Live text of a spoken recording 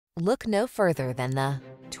Look no further than the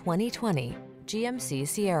 2020 GMC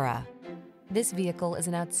Sierra. This vehicle is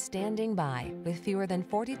an outstanding buy with fewer than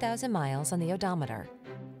 40,000 miles on the odometer.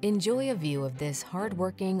 Enjoy a view of this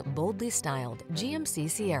hard-working, boldly styled GMC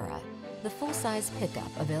Sierra, the full-size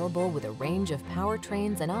pickup available with a range of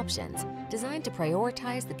powertrains and options designed to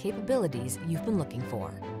prioritize the capabilities you've been looking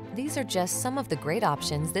for. These are just some of the great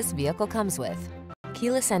options this vehicle comes with: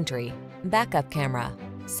 keyless entry, backup camera,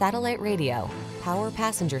 satellite radio, power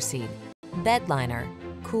passenger seat, bed liner,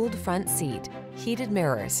 cooled front seat, heated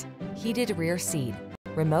mirrors, heated rear seat,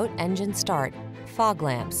 remote engine start, fog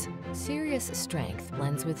lamps. Serious strength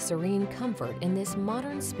blends with serene comfort in this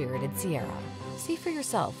modern spirited Sierra. See for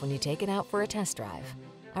yourself when you take it out for a test drive.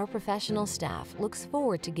 Our professional staff looks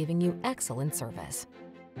forward to giving you excellent service.